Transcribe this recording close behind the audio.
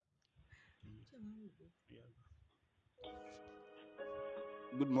Yeah.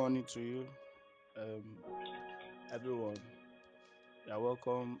 Good morning to you, everyone. You are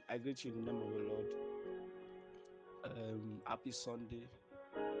welcome. I greet you in the name of the Lord. Happy Sunday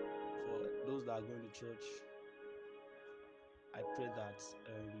for those that are going to church. I pray that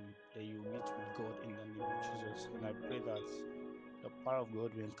you meet with God in the name of Jesus, and I pray that the power of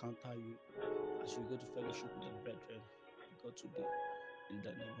God will encounter you as you go to fellowship with the brethren of God today in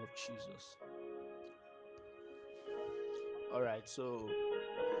the name of Jesus. All right, so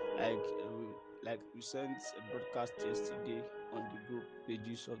like we sent a broadcast yesterday on the group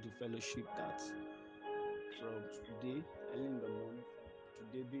pages of the fellowship that from today early in the morning, from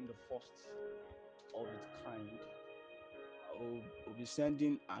today being the first of its kind, we'll be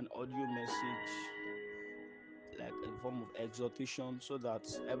sending an audio message like a form of exhortation so that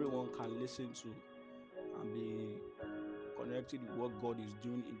everyone can listen to and be connected with what God is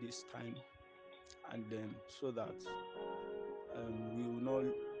doing in this time, and then so that we will not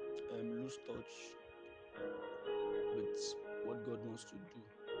lose touch with what God wants to do,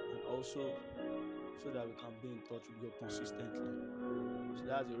 and also so that we can be in touch with God consistently. So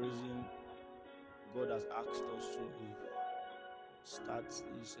that's the reason God has asked us to start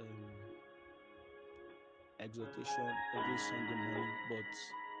this exhortation every Sunday morning, but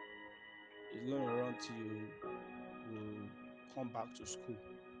it's going to run till we'll come back to school.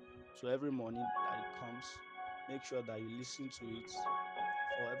 So every morning that it comes, make sure that you listen to it.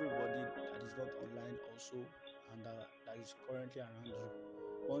 For everybody that is not online also and that is currently around you,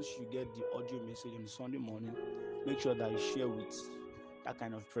 once you get the audio message on the Sunday morning, make sure that you share with that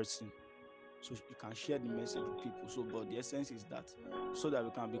kind of person so you can share the message with people. So, but the essence is that so that we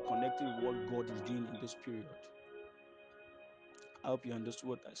can be connected with what God is doing in this period. I hope you understood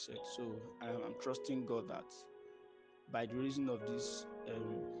what I said. So I'm trusting God that by the reason of this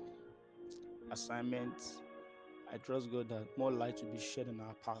assignment, I trust God that more light will be shed on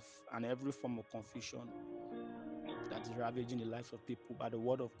our path, and every form of confusion that is ravaging the lives of people by the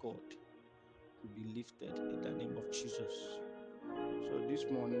word of God will be lifted in the name of Jesus. So this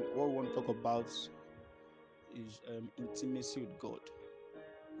morning, what we want to talk about is intimacy with God.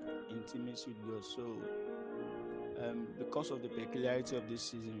 Intimacy with God. So because of the peculiarity of this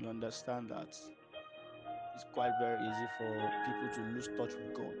season, you understand that it's quite very easy for people to lose touch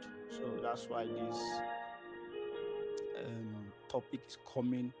with God. So that's why this topic is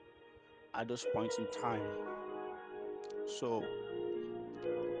coming at this point in time. So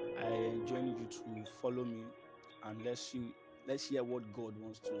I enjoin you to follow me and let's hear what God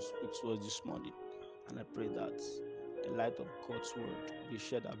wants to speak to us this morning. And I pray that the light of God's word will be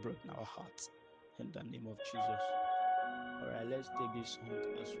shed abroad in our hearts in the name of Jesus. All right, let's take this song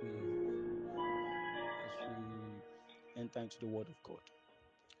as we enter into the word of God.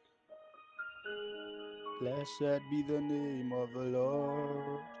 Blessed be the name of the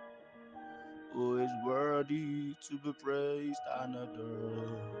Lord, who is worthy to be praised and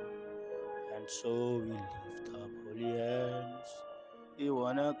adored. And so we lift up holy hands in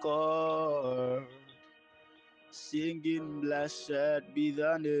one accord, singing, blessed be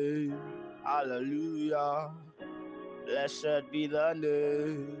the name, hallelujah. Blessed be the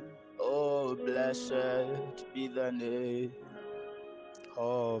name, oh, blessed be the name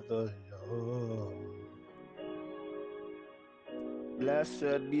of the Lord.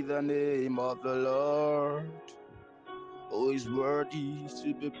 Blessed be the name of the Lord, who is worthy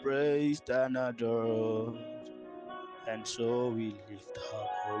to be praised and adored. And so we lift up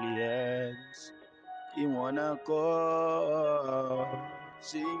holy hands in one accord,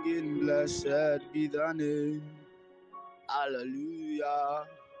 singing, blessed be the name, hallelujah.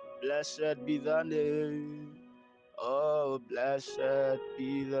 Blessed be the name, oh, blessed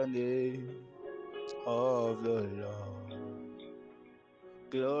be the name of the Lord.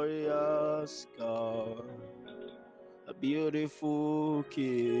 Glorious God, a beautiful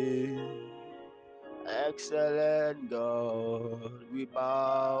King, excellent God, we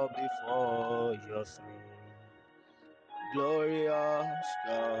bow before your throne. Glorious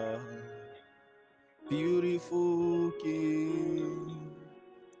God, beautiful King,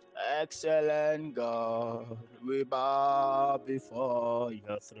 excellent God, we bow before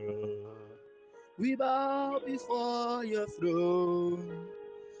your throne. We bow before your throne,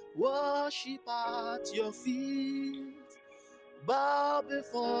 worship at your feet, bow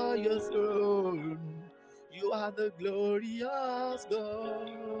before your throne. You are the glorious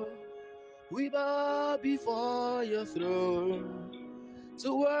God. We bow before your throne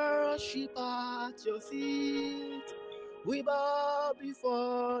to worship at your feet. We bow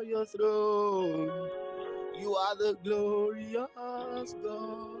before your throne. You are the glorious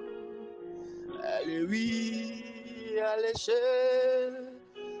God. Alewi, aleshe,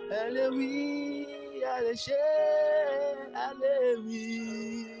 alewi, aleshe, alewi,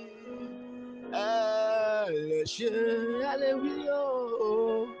 aleshe, alewi,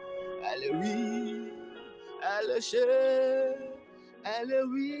 oh, alewi, aleshe,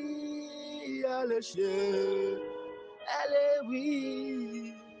 alewi, aleshe,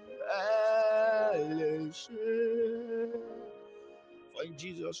 alewi, aleshe. For in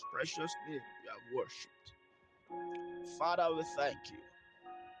Jesus' precious name we have worshipped. Father, we thank you.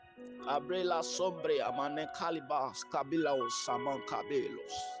 Abrela sombre amane calibas cabilaos saman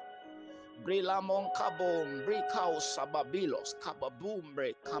cabelos. Brila mon cabom bricao sababilos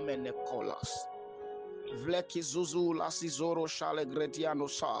cababumbre camenecolas. Vleki zuzu lasizoro shale gretiano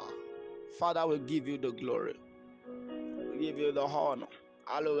sa. Father, we give you the glory. We give you the honor.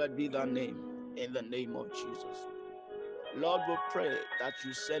 Hallowed be thy name in the name of Jesus. Lord, we pray that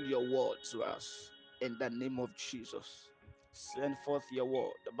you send your word to us in the name of Jesus. Send forth your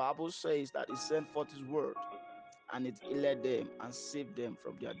word. The Bible says that he sent forth his word and it led them and saved them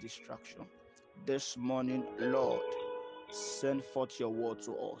from their destruction. This morning, Lord, send forth your word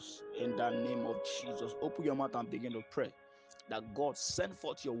to us in the name of Jesus. Open your mouth and begin to pray that God send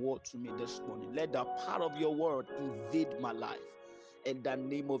forth your word to me this morning. Let the power of your word invade my life in the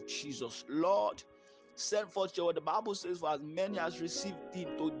name of Jesus. Lord, send forth your word. The Bible says, for as many as received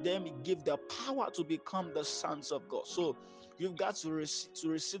him, to them he gave the power to become the sons of God. So you've got to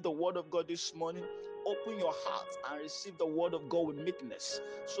receive the word of God this morning. Open your heart and receive the word of God with meekness.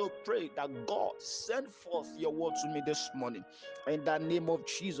 So pray that God send forth your word to me this morning in the name of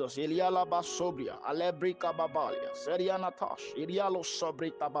Jesus. Eliala basobria, alebrika babalia, serianatash, irialo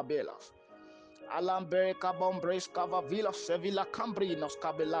sobrita babelas. Alambere cabombres cavavila sevilla cambrinos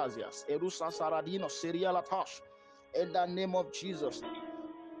cabelazias, erusa saradino serialatash. In the name of Jesus.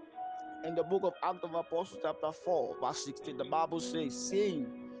 In the book of Acts of Apostles, chapter 4, verse 16, the Bible says, saying,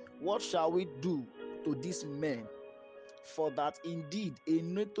 what shall we do to these men? For that indeed a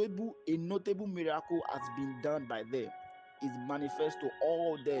notable miracle has been done by them, is manifest to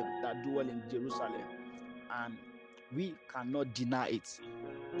all them that dwell in Jerusalem, and we cannot deny it.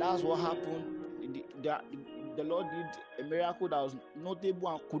 That's what happened. The Lord did a miracle that was notable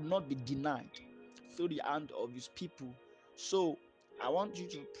and could not be denied through the hand of his people. So I want you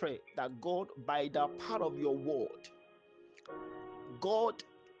to pray that God, by the power of your word, God,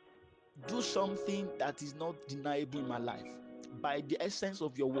 do something that is not deniable in my life by the essence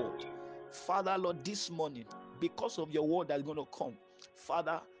of your word. Father, Lord, this morning, because of your word that's going to come,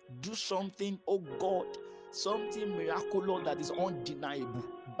 Father, do something, oh God, something miraculous that is undeniable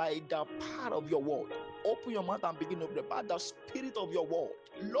by the power of your word. Open your mouth and begin to pray by the spirit of your word.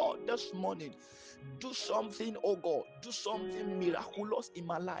 Lord, this morning, do something, oh God, do something miraculous in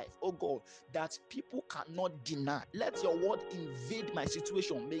my life, oh God, that people cannot deny. Let your word invade my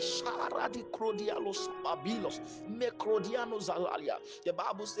situation. The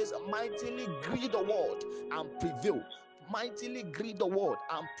Bible says, mightily greet the word and prevail. Mightily greet the word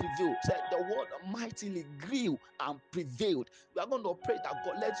and prevail. Said the word mightily grew and prevailed. We are going to pray that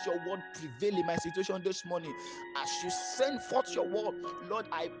God, let your word prevail in my situation this morning. As you send forth your word, Lord,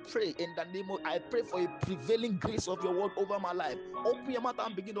 I pray in the name of, I pray for a prevailing grace of your word over my life. Open your mouth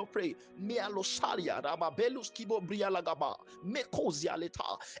and begin to pray. Mea losaria, rababelus kibo bria lagaba, mekozia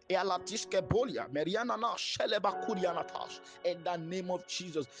leta, ealatiske bolia, meriana na sheleba kurianatas. In the name of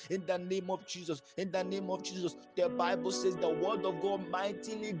Jesus, in the name of Jesus, in the name of Jesus. The Bible says the word of God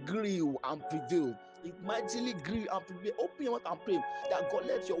mightily grew and prevailed. It mightily grew and prevailed. Open your mouth and pray that God,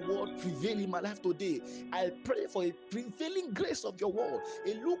 let your word prevail in my life today. I pray for a prevailing grace of your word.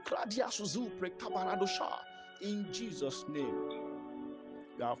 In Jesus' name,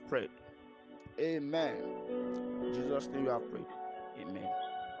 we have prayed. Amen. In Jesus' name, we have prayed. Amen.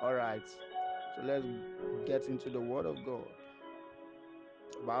 All right. So let's get into the word of God.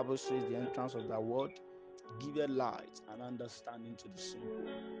 The Bible says the entrance of that word giveth light and understanding to the simple.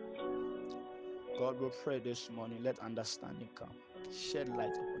 God will pray this morning, let understanding come. Shed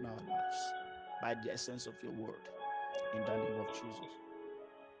light upon our lives by the essence of your word. In the name of Jesus.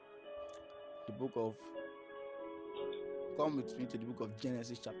 The book of, come with me to the book of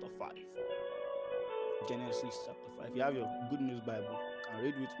Genesis chapter 5. Genesis chapter 5. If you have your Good News Bible, you can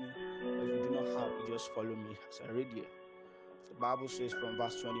read with me. Or if you do not have, just follow me as I read here. The Bible says from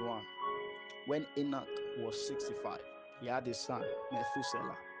verse 21, when Enoch was 65, he had a son,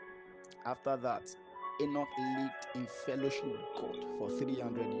 Methuselah. After that, Enoch lived in fellowship with God for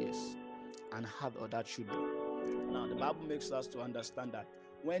 300 years and had other children. Now, the Bible makes us to understand that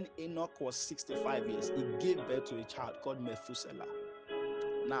when Enoch was 65 years, he gave birth to a child called Methuselah.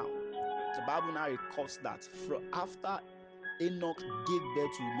 Now, the Bible now records that after Enoch gave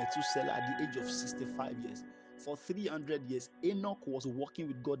birth to Methuselah at the age of 65 years, for 300 years, Enoch was walking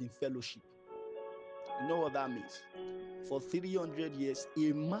with God in fellowship. You know what that means? For 300 years,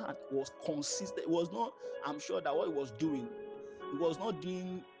 a man was consistent. It was not, I'm sure that what he was doing, he was not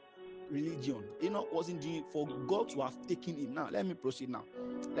doing religion. Enoch wasn't doing for God to have taken him. Now, let me proceed now.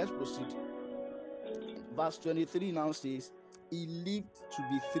 Let's proceed. Verse 23 now says, he lived to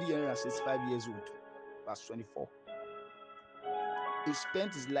be 365 years old. Verse 24. He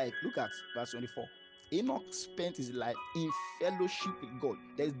spent his life, look at verse 24. Enoch spent his life in fellowship with God.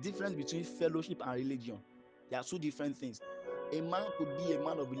 There's difference between fellowship and religion. There are two different things. A man could be a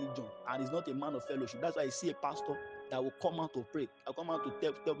man of religion and is not a man of fellowship. That's why I see a pastor that will come out to pray. I'll come out to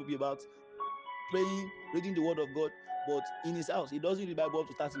tell people about praying, reading the word of God, but in his house, he doesn't read the Bible up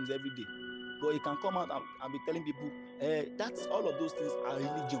to 30 minutes every day. But he can come out and be telling people, that's all of those things are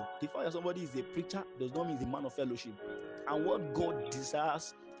religion. The fact that somebody is a preacher does not mean he's a man of fellowship. And what God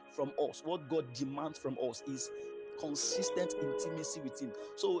desires from us, what God demands from us is consistent intimacy with him.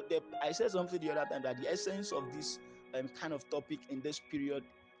 So I said something the other time that the essence of this kind of topic in this period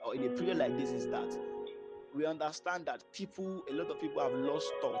or in a period like this is that we understand that a lot of people have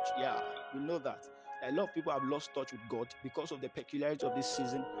lost touch. Yeah, we know that. A lot of people have lost touch with God because of the peculiarity of this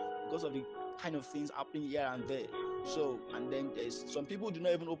season, because of the kind of things happening here and there. So, and then there's some people do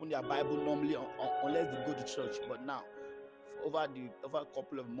not even open their Bible normally unless they go to church. But now, over a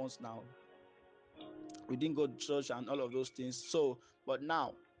couple of months now, we didn't go to church and all of those things. So, but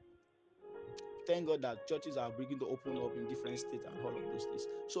now, thank God that churches are beginning to open up in different states and all of those things.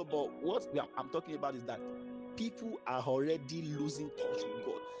 So, but what I'm talking about is that people are already losing touch with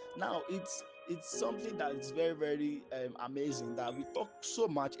God. Now, it's something that is very, very amazing that we talk so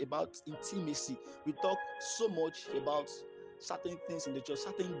much about intimacy. We talk so much about certain things in the church,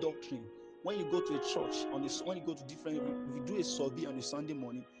 certain doctrine. When you go to a church when you go to different, if you do a survey on a Sunday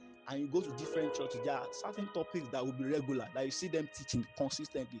morning and you go to different churches, there are certain topics that will be regular that you see them teaching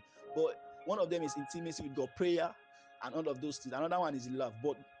consistently. But one of them is intimacy with God, prayer, and all of those things. Another one is love.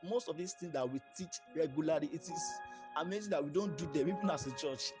 But most of these things that we teach regularly, it is amazing that we don't do them, even as a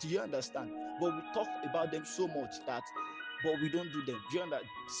church. Do you understand? But we talk about them so much but we don't do them. Do you understand?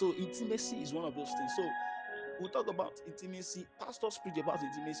 So intimacy is one of those things. So we'll talk about intimacy. Pastors preach about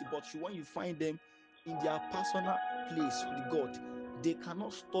intimacy, but when you find them in their personal place with God, they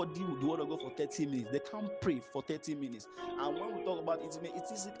cannot study the word of God for 30 minutes. They can't pray for 30 minutes. And when we talk about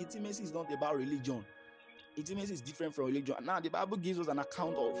intimacy is not about religion. Intimacy is different from religion. Now, the Bible gives us an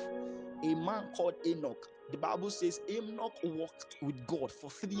account of a man called Enoch. The Bible says Enoch walked with God for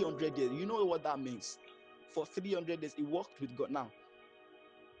 300 years. You know what that means? For 300 years, he walked with God. Now,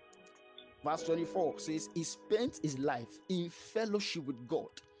 verse 24 says he spent his life in fellowship with God,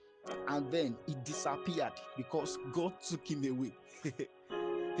 and then he disappeared because God took him away.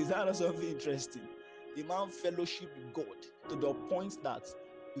 Is that not something interesting? The man fellowship with God to the point that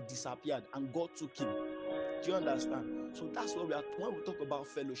he disappeared and God took him. Do you understand? So that's what when we talk about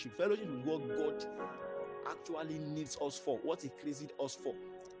fellowship is what God actually needs us for, what he created us for.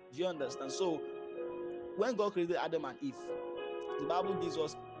 Do you understand? So when God created Adam and Eve, the Bible gives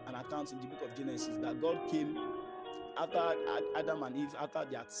us an account in the book of Genesis that God came after Adam and Eve, after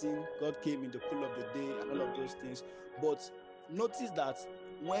they had sinned. God came in the cool of the day and all of those things. But notice that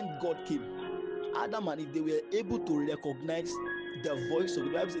when God came, Adam and Eve, they were able to recognize the voice of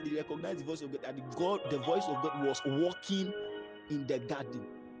God. The Bible said they recognized the voice of God, that the voice of God was walking in the garden.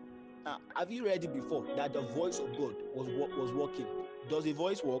 Now, have you read it before that the voice of God was walking? Does a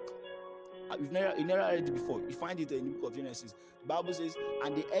voice walk? You never read it before. You find it in the book of Genesis. The Bible says,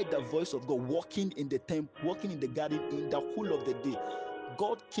 and they heard the voice of God walking in the temple, walking in the garden in the cool of the day.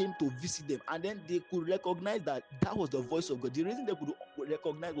 God came to visit them, and then they could recognize that was the voice of God. The reason they could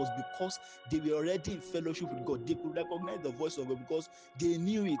recognize was because they were already in fellowship with God. They could recognize the voice of God because they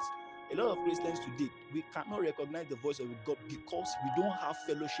knew it. A lot of Christians today, we cannot recognize the voice of God because we don't have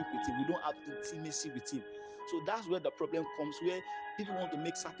fellowship with him. We don't have intimacy with him. So that's where the problem comes, where people want to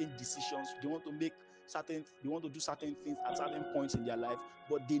make certain decisions. They want to do certain things at certain points in their life,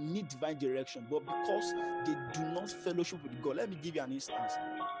 but they need divine direction. But because they do not fellowship with God, let me give you an instance.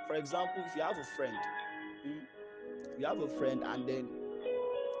 For example, if you have a friend, and then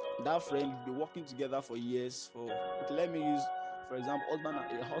that friend, you've been working together for years. Let me use, for example,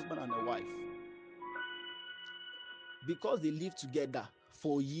 a husband and a wife. Because they live together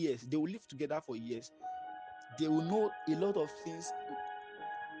for years, they will live together for years. They will know a lot of things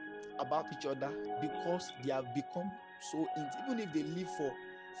about each other because they have become so intimate. Even if they live for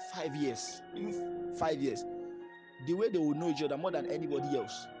 5 years, even 5 years, the way they will know each other more than anybody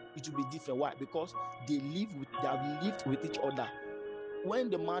else. it will be different. Why? Because they have lived with each other. When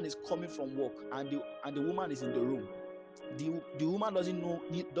the man is coming from work and the woman is in the room, the woman doesn't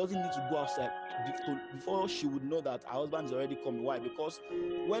need to go outside before she would know that her husband is already coming. Why? Because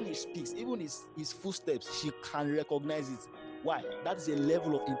when he speaks, even his footsteps, she can recognize it. Why? That is a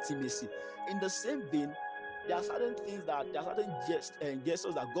level of intimacy. In the same vein, there are certain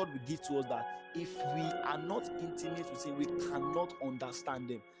gestures that God will give to us that if we are not intimate with Him, we cannot understand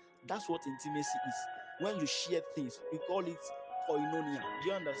them. That's what intimacy is. When you share things, we call it koinonia. Do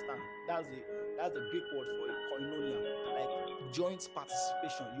you understand? That's the Greek word for it, koinonia, like joint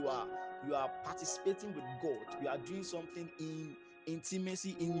participation. You are participating with God. You are doing something in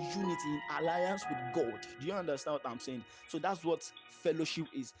intimacy, in unity, in alliance with God. Do you understand what I'm saying? So that's what fellowship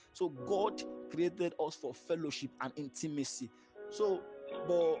is. So God created us for fellowship and intimacy. So,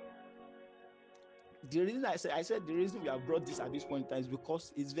 but the reason I said the reason we have brought this at this point in time is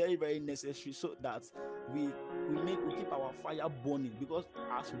because it's very, very necessary, so that we keep our fire burning. Because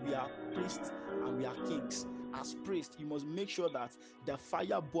as we are priests and we are kings, as priests, you must make sure that the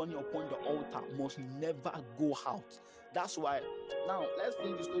fire burning upon the altar must never go out. That's why. Now let's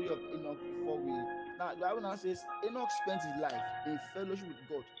finish the story of Enoch before we. Now the Bible now says Enoch spent his life in fellowship with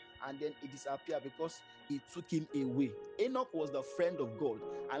God, and then he disappeared because he took him away. Enoch was the friend of God,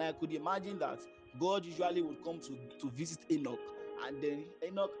 and I could imagine that God usually would come to visit Enoch, and then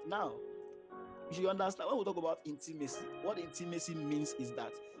Enoch. Now you should understand, when we talk about intimacy, what intimacy means is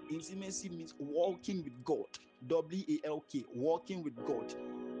that intimacy means walking with God. WALK, walking with God.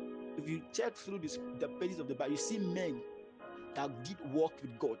 If you check through the pages of the Bible, you see men that did walk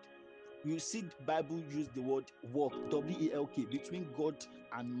with God. You see the Bible use the word walk, WALK, between God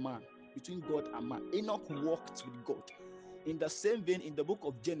and man. Between God and man. Enoch walked with God. In the same vein, in the book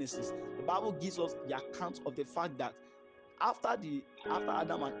of Genesis, the Bible gives us the account of the fact that after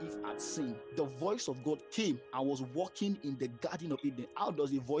Adam and Eve had sinned, the voice of God came and was walking in the Garden of Eden. How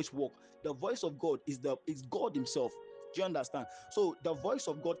does a voice walk? The voice of God is God Himself. Do you understand? So the voice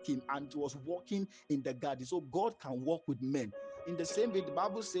of God came and was walking in the garden. So God can walk with men. In the same way, the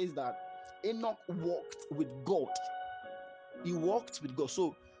Bible says that Enoch walked with God. He walked with God.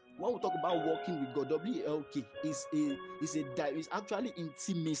 So when we talk about walking with God, WLK is actually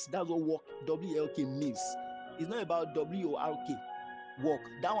intimacy. That's what WLK means. It's not about WORK. Work.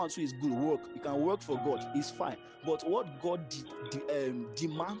 That one too is good. Work. You can work for God. It's fine. But what God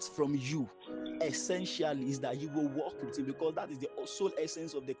demands from you essentially is that you will walk with Him, because that is the sole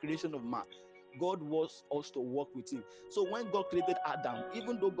essence of the creation of man. God wants us to walk with Him. So when God created Adam,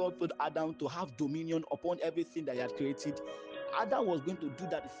 even though God told Adam to have dominion upon everything that He had created, Adam was going to do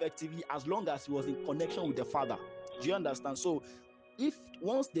that effectively as long as he was in connection with the Father. Do you understand? So if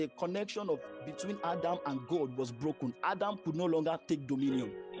once the connection of between Adam and God was broken, Adam could no longer take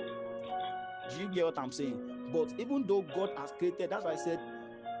dominion. Do you get what I'm saying? But even though God has created, that's why I said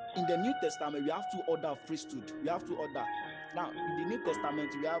in the New Testament we have two order of priesthood. We have two order. Now in the New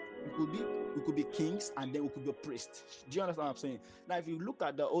Testament we could be kings, and then we could be priests. Do you understand what I'm saying? Now if you look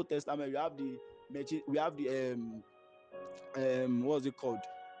at the Old Testament, we have the what's it called?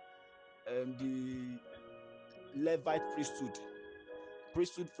 The Levite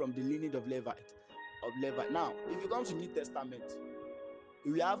priesthood from the lineage of Levite. Now, if you come to New Testament,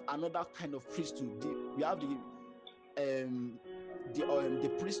 we have another kind of priesthood. We have the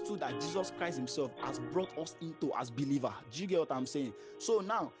priesthood that Jesus Christ Himself has brought us into as believer. Do you get what I'm saying? So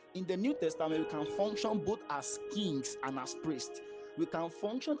now, in the New Testament, we can function both as kings and as priests. We can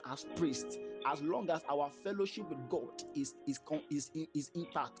function as priests as long as our fellowship with God is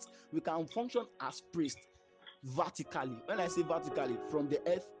intact. We can function as priests vertically. When I say vertically, from the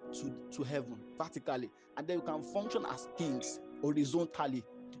earth to heaven, vertically, and then we can function as kings horizontally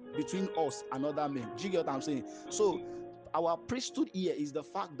between us and other men. Do you get what I'm saying? So our priesthood here is the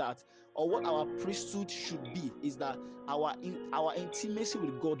fact that, or what our priesthood should be, is that our intimacy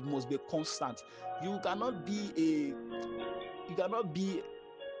with God must be constant. You cannot be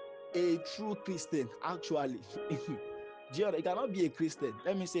a true Christian, actually. You cannot be a Christian,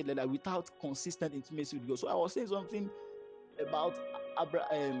 let me say it like that, without consistent intimacy with God. So I was saying something about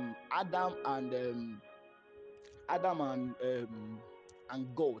Adam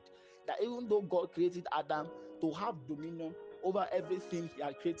and God. That even though God created Adam to have dominion over everything He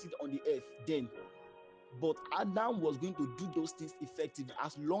had created on the earth, but Adam was going to do those things effectively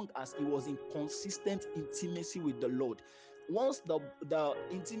as long as he was in consistent intimacy with the Lord. Once the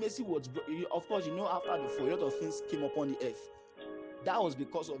intimacy was, of course, after the fall, a lot of things came upon the earth. That was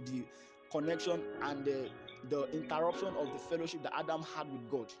because of the connection and the interruption of the fellowship that Adam had with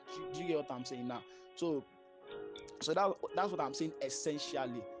God. Do you get what I'm saying now? So that's what I'm saying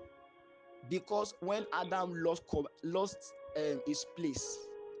essentially. Because when Adam lost his place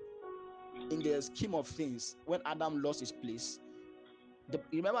in the scheme of things, when Adam lost his place,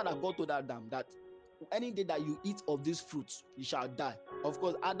 remember that God told Adam that any day that you eat of these fruits, you shall die. Of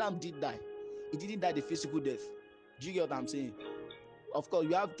course, Adam did die. He didn't die the physical death. Do you get what I'm saying? Of course,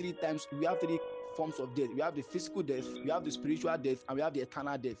 we have three forms of death. We have the physical death, we have the spiritual death, and we have the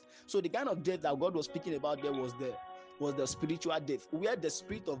eternal death. So the kind of death that God was speaking about there was the spiritual death, where the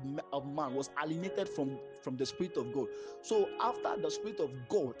spirit of man was alienated from the spirit of God. So after the spirit of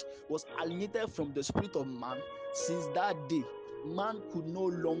God was alienated from the spirit of man, since that day man could no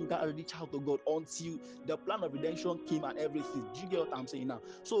longer reach out to God until the plan of redemption came and everything. Do you get what I'm saying now?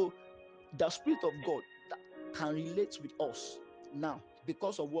 So the spirit of God that can relate with us now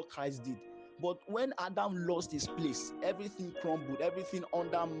because of what Christ did. But when Adam lost his place, everything crumbled, everything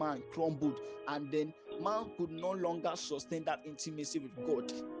under man crumbled, and then man could no longer sustain that intimacy with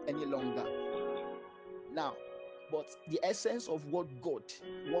God any longer. Now, but the essence of what God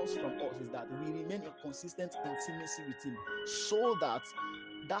wants from us is that we remain in consistent intimacy with Him, so that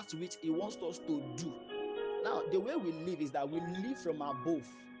that which He wants us to do. Now, the way we live is that we live from above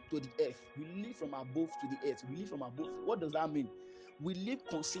to the earth. We live from above to the earth. We live from above. What does that mean? We live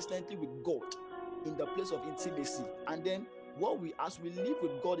consistently with God in the place of intimacy. And then as we live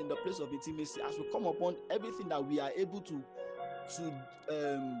with God in the place of intimacy, as we come upon everything that we are able to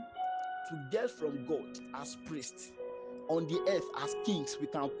um to get from God as priests on the earth as kings, we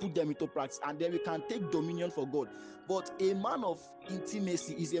can put them into practice, and then we can take dominion for God. But a man of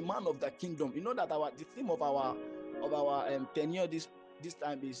intimacy is a man of the kingdom. You know that the theme of our tenure this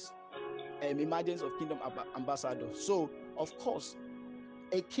time is emergence of kingdom ambassador. So of course,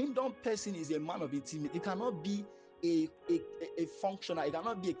 a kingdom person is a man of intimacy. It cannot be a functionary. It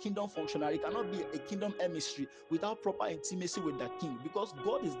cannot be a kingdom functionary. It cannot be a kingdom emissary without proper intimacy with the king, because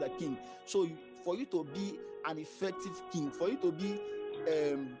God is the king. So for you to be an effective king, for you to be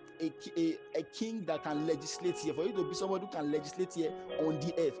a king that can legislate here, for you to be somebody who can legislate here on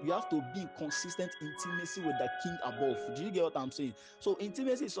the earth, you have to be in consistent intimacy with the king above. Do you get what I'm saying? So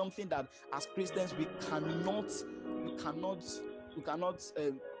intimacy is something that as Christians we cannot we cannot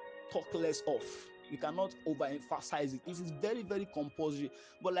talk less of. We cannot overemphasize it. It is very, very compulsory.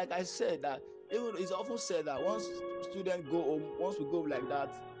 But like I said, that even it's often said that once students go home, once we go like that,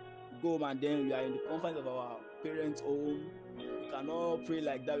 we go home and then we are in the confines of our parents' home. We cannot pray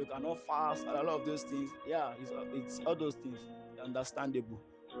like that. We cannot fast. And a lot of those things. Yeah, it's all those things. Understandable.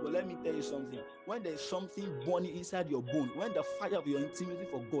 But let me tell you something. When there's something burning inside your bone, when the fire of your intimacy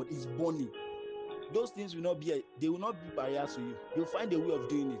for God is burning, those things they will not be barriers to you. You'll find a way of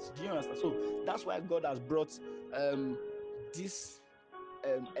doing it. Do you understand? So that's why God has brought this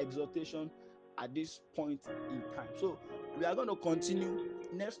exhortation at this point in time. So we are going to continue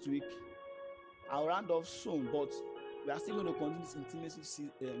next week. I'll round off soon, but we are still going to continue this intimacy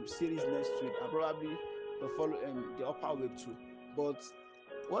series next week, and probably the upper week too. But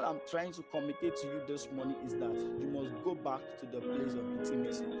what I'm trying to communicate to you this morning is that you must go back to the place of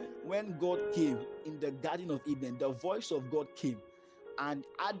intimacy. When God came in the Garden of Eden, the voice of God came, and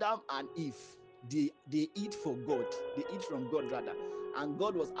Adam and Eve, they eat for God, they eat from God rather. And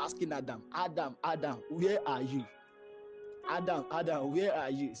God was asking Adam, Adam, where are you? Adam, where are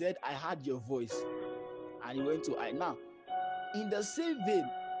you? He said, I heard your voice. And he went to hide. Now, in the same vein,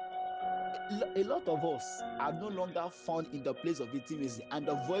 a lot of us are no longer found in the place of intimacy, and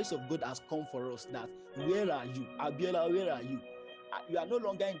the voice of God has come for us that, where are you? Abiola, where are you? You are no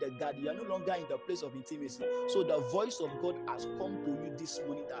longer in the garden, you are no longer in the place of intimacy. So the voice of God has come to you this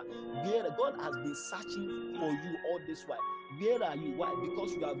morning that where God has been searching for you all this while. Where are you? Why?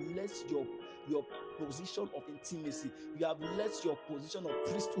 Because you have left your position of intimacy, you have left your position of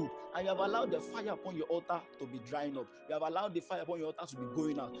priesthood, and you have allowed the fire upon your altar to be drying up. You have allowed the fire upon your altar to be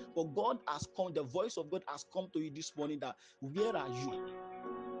going out. But God has come, the voice of God has come to you this morning that, where are you?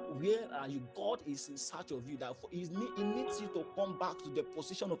 Where are you? God is in search of you. That he needs you to come back to the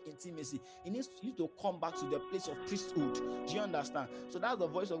position of intimacy. He needs you to come back to the place of priesthood. Do you understand? So that's the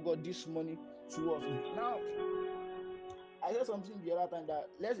voice of God this morning to us. Now, I said something the other time that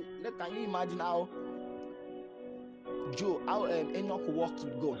can you imagine how Enoch walked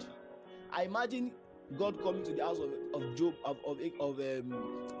with God? I imagine God coming to the house of Job of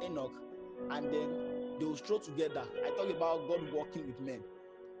Enoch, and then they will stroll together. I talk about God walking with men.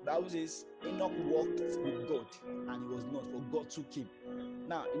 Bible says Enoch walked with God and he was not, for God took him.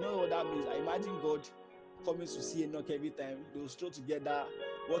 Now, you know what that means? I imagine God coming to see Enoch every time. They will stroll together,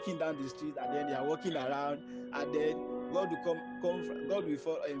 walking down the street, and then they are walking around, and then God will God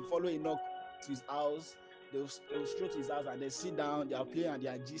will follow Enoch to his house. They'll stroll to his house and they sit down, they are playing and they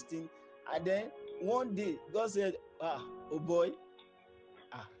are gisting. And then one day, God said, oh boy,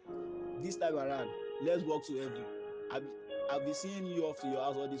 this time around, let's walk to heaven. I've been seeing you off to your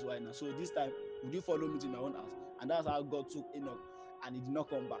house all this while now. So this time, would you follow me to my own house? And that's how God took Enoch, and he did not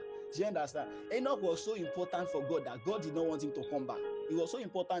come back. Do you understand? Enoch was so important for God that God did not want him to come back. It was so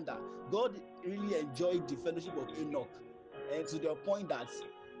important that God really enjoyed the fellowship of Enoch, and to the point that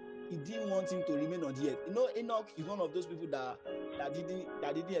he didn't want him to remain on the earth. You know, Enoch is one of those people that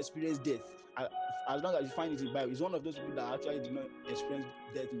didn't experience death. As long as you find it in the Bible, he's one of those people that actually did not experience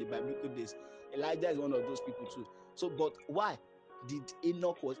death in the biblical days. Elijah is one of those people too. So, but why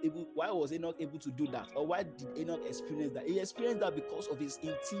was Enoch able to do that? Or why did Enoch experience that? He experienced that because of his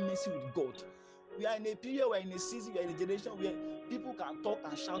intimacy with God. We are in a period, we're in a season, we're in a generation where people can talk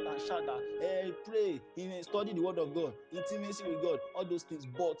and shout that, hey, pray, study the word of God, intimacy with God, all those things.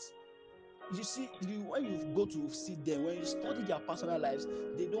 But you see, when you go to see them, when you study their personal lives,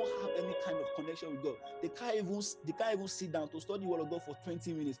 they don't have any kind of connection with God. They can't even sit down to study the word of God for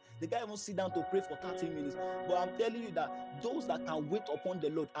 20 minutes. They can't even sit down to pray for 30 minutes. But I'm telling you that those that can wait upon the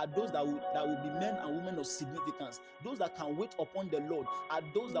Lord are those that will be men and women of significance. Those that can wait upon the Lord are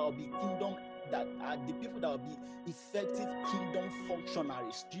those that will be kingdom, that are the people that will be effective kingdom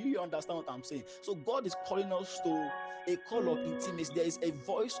functionaries. Do you understand what I'm saying? So God is calling us to a call of intimacy. There is a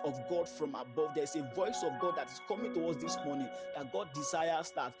voice of God from above. There is a voice of God that is coming to us this morning, that God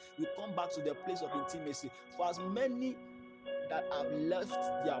desires that we come back to the place of intimacy. For as many that have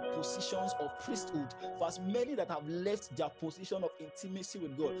left their positions of priesthood, for as many that have left their position of intimacy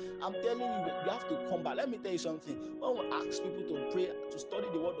with God, I'm telling you, we have to come back. Let me tell you something. When we ask people to pray, to study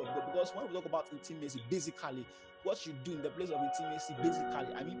the word of God, because when we talk about intimacy, basically, what you do in the place of intimacy,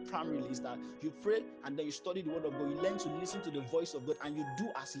 basically, I mean, primarily, is that you pray and then you study the word of God. You learn to listen to the voice of God, and you do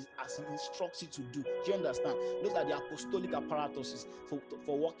as he instructs you to do. Do you understand? Those are the apostolic apparatuses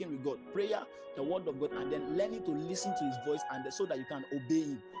for working with God: prayer, the word of God, and then learning to listen to his voice, and so that you can obey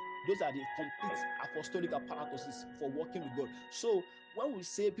him. Those are the complete apostolic apparatuses for working with God. So when we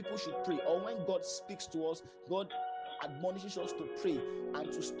say people should pray, or when God speaks to us, God admonishes us to pray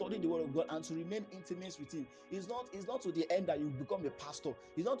and to study the word of God and to remain intimate with him. It's not to the end that you become a pastor.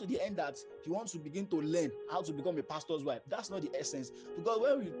 It's not to the end that you want to begin to learn how to become a pastor's wife. That's not the essence. Because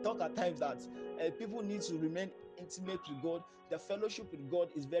when we talk at times that people need to remain intimate with God, the fellowship with God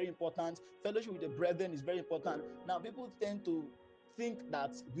is very important. Fellowship with the brethren is very important. Now people tend to think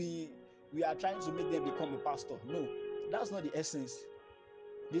that we are trying to make them become a pastor. No, that's not the essence.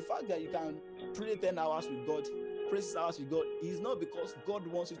 The fact that you can pray 10 hours with God, pray 6 hours with God, is not because God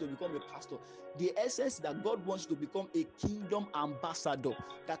wants you to become a pastor. The essence that God wants you to become a kingdom ambassador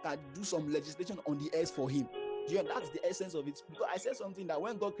that can do some legislation on the earth for him. That's the essence of it. Because I said something that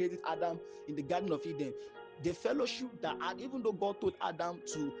when God created Adam in the Garden of Eden, the fellowship that even though God told Adam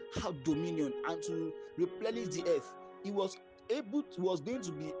to have dominion and to replenish the earth, he was going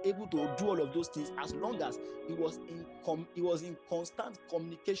to be able to do all of those things as long as he was in constant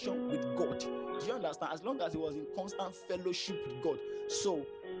communication with God. Do you understand? As long as he was in constant fellowship with God. So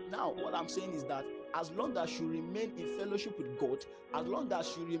now what I'm saying is that as long as you remain in fellowship with God, as long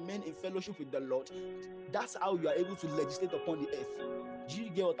as you remain in fellowship with the Lord, that's how you are able to legislate upon the earth. Do you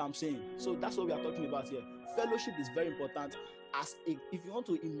get what I'm saying? So that's what we are talking about here. Fellowship is very important. If you want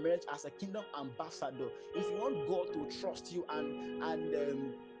to emerge as a kingdom ambassador, if you want God to trust you and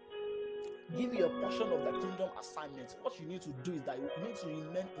give you a portion of the kingdom assignment, what you need to do is that you need to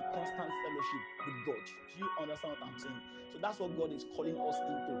remain in constant fellowship with God. Do you understand what I'm saying? So that's what God is calling us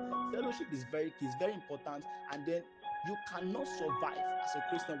into. Fellowship is very key, it's very important, and then you cannot survive as a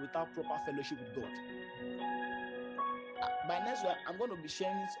Christian without proper fellowship with God. By next week, I'm going to be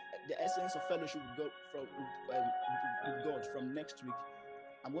sharing the essence of fellowship with God with God from next week.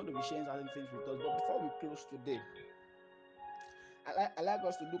 I'm going to be sharing certain things with us. But before we close today, I like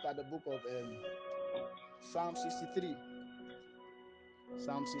us to look at the book of Psalm 63.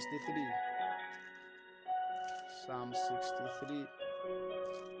 Psalm 63. Psalm 63.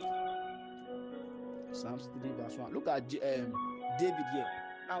 Psalm 63 verse 1. Look at David here.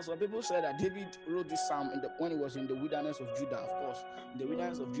 Now, some people say that David wrote this psalm when he was in the wilderness of Judah, of course, in the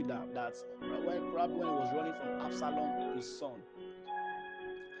wilderness of Judah, that's probably when he was running from Absalom, his son,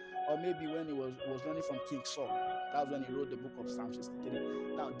 or maybe when he was running from King Saul. That's when he wrote the book of Psalm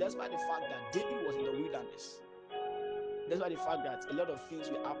 63. Now, despite the fact that David was in the wilderness, despite the fact that a lot of things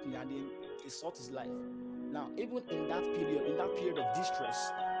were happening and then they sought his life. Now, even in that period of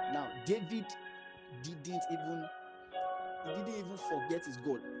distress, now David didn't even forget his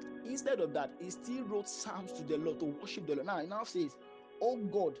God. Instead of that, he still wrote psalms to the Lord to worship the Lord. Now, he now says, "Oh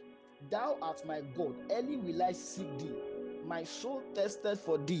God, thou art my God, early will I seek thee. My soul thirsted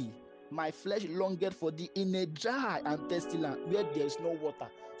for thee, My flesh longeth for thee in a dry and thirsty land where there is no water.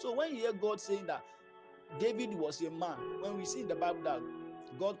 So when you hear God saying that David was a man, when we see in the Bible that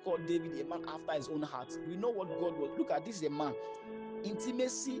God called David a man after his own heart, we know what God was. Look at this, is a man.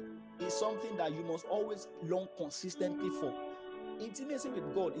 Intimacy is something that you must always long consistently for. Intimacy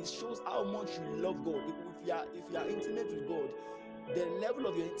with God, it shows how much you love God. If you are intimate with God, the level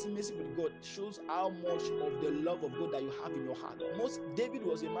of your intimacy with God shows how much of the love of God that you have in your heart. David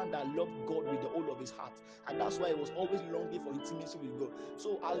was a man that loved God with the whole of his heart, and that's why he was always longing for intimacy with God.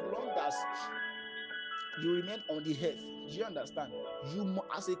 So as long as you remain on the earth, do you understand?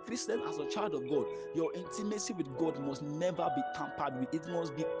 As a Christian, as a child of God, your intimacy with God must never be tampered with. It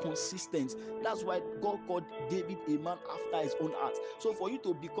must be consistent. That's why God called David a man after his own heart. So for you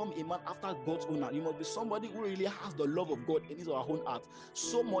to become a man after God's own heart, you must be somebody who really has the love of God in his or her own heart,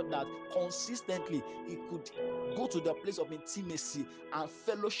 so much that consistently he could go to the place of intimacy and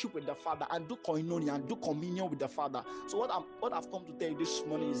fellowship with the Father and do koinonia and do communion with the Father. So what I've come to tell you this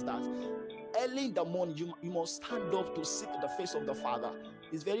morning is that early in the morning you must stand up to seek the face of the Father.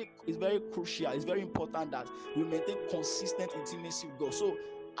 It's very crucial, it's very important that we maintain consistent intimacy with God. So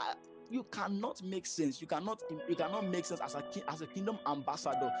you cannot make sense, you cannot make sense as a kingdom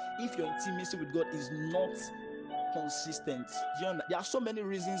ambassador if your intimacy with God is not consistent. There are so many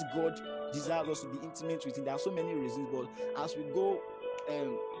reasons God desires us to be intimate with him. There are so many reasons, but as we go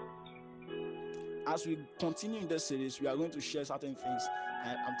um as we continue in this series, we are going to share certain things.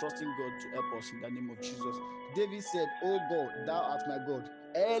 I'm trusting God to help us in the name of Jesus. David said, "Oh God, thou art my God.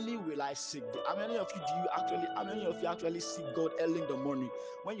 Early will I seek thee." How many of you actually seek God early in the morning?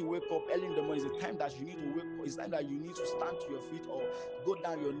 When you wake up early in the morning, it's the time that you need to wake up. It's time that you need to stand to your feet or go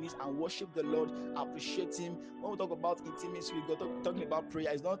down your knees and worship the Lord, appreciate him. When we talk about intimacy with God, talking about prayer,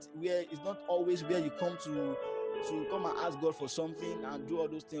 it's not always where you come to come and ask God for something and do all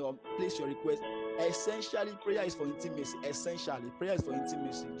those things or place your request. Essentially, prayer is for intimacy. Essentially, prayer is for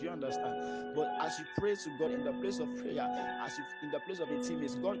intimacy. Do you understand? But as you pray to God in the place of prayer, in the place of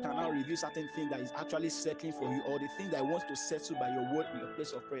intimacy, God can now reveal certain things that is actually settling for you, or the things that He wants to settle by your word in the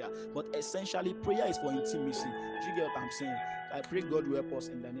place of prayer. But essentially, prayer is for intimacy. Do you get what I'm saying? So I pray God will help us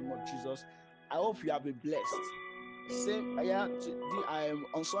in the name of Jesus. I hope you have been blessed. Same, yeah. I am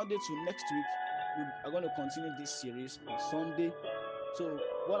on Sunday to next week. We are going to continue this series on Sunday. So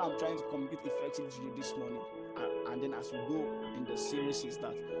what I'm trying to communicate effectively to you this morning, and then as we go in the series, is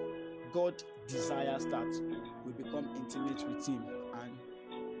that God desires that we become intimate with Him, and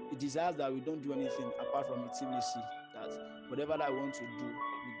He desires that we don't do anything apart from intimacy. That whatever that I want to do,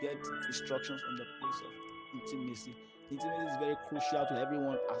 we get instructions from the place of intimacy. Intimacy is very crucial to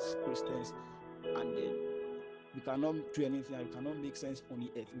everyone as Christians, and then we cannot do anything, and we cannot make sense on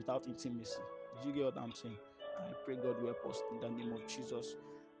the earth without intimacy. Did you get what I'm saying? I pray God will help us in the name of Jesus.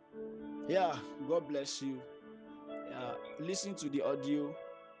 Yeah, God bless you. Listen to the audio,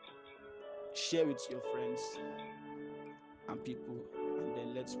 share with your friends and people, and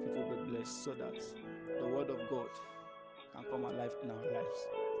then let people be blessed so that the word of God can come alive in our lives.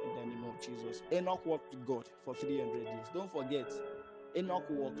 In the name of Jesus. Enoch walked with God for 300 years. Don't forget, Enoch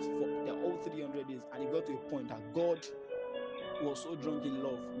walked for the whole 300 years, and he got to a point that God was so drunk in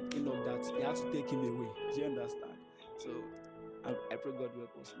love with Enoch that he had to take him away. Do you understand? So I pray God will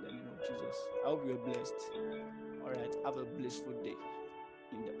help us in the name of Jesus. I hope you are blessed. All right. Have a blissful day.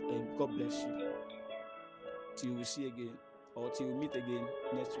 God bless you. Till we see again, or till we meet again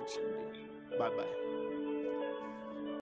next week Sunday. Bye bye.